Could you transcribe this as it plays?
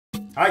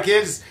Hi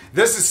kids,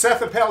 this is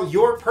Seth Appel,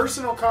 your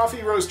personal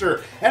coffee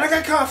roaster, and I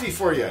got coffee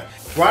for you.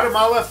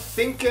 Guatemala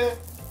Finca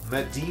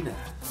Medina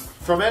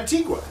from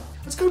Antigua.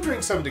 Let's go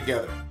drink some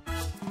together.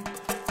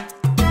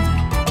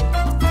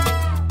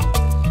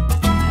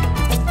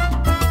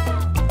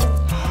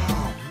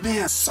 Oh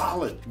man,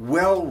 solid,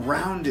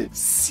 well-rounded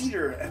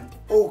cedar and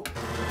oak.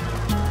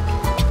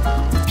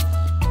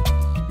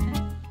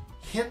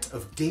 Hint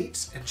of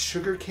dates and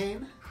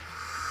sugarcane.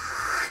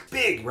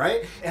 Big,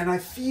 right? And I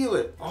feel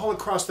it all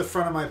across the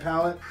front of my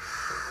palate.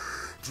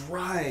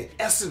 Dry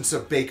essence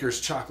of baker's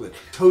chocolate,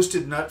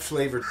 toasted nut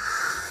flavored,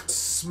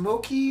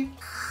 smoky.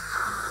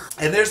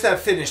 And there's that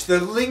finish. The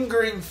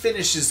lingering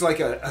finish is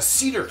like a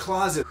cedar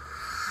closet.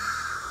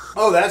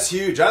 Oh, that's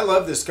huge. I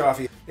love this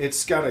coffee.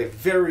 It's got a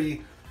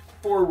very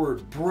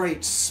forward,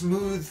 bright,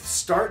 smooth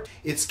start.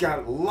 It's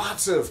got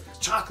lots of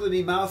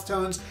chocolatey mouth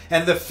tones,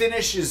 and the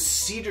finish is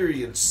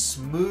cedary and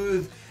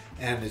smooth.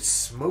 And it's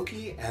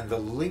smoky, and the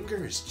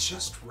linger is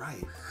just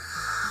right.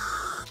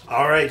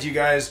 All right, you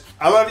guys.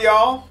 I love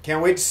y'all.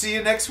 Can't wait to see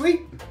you next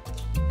week.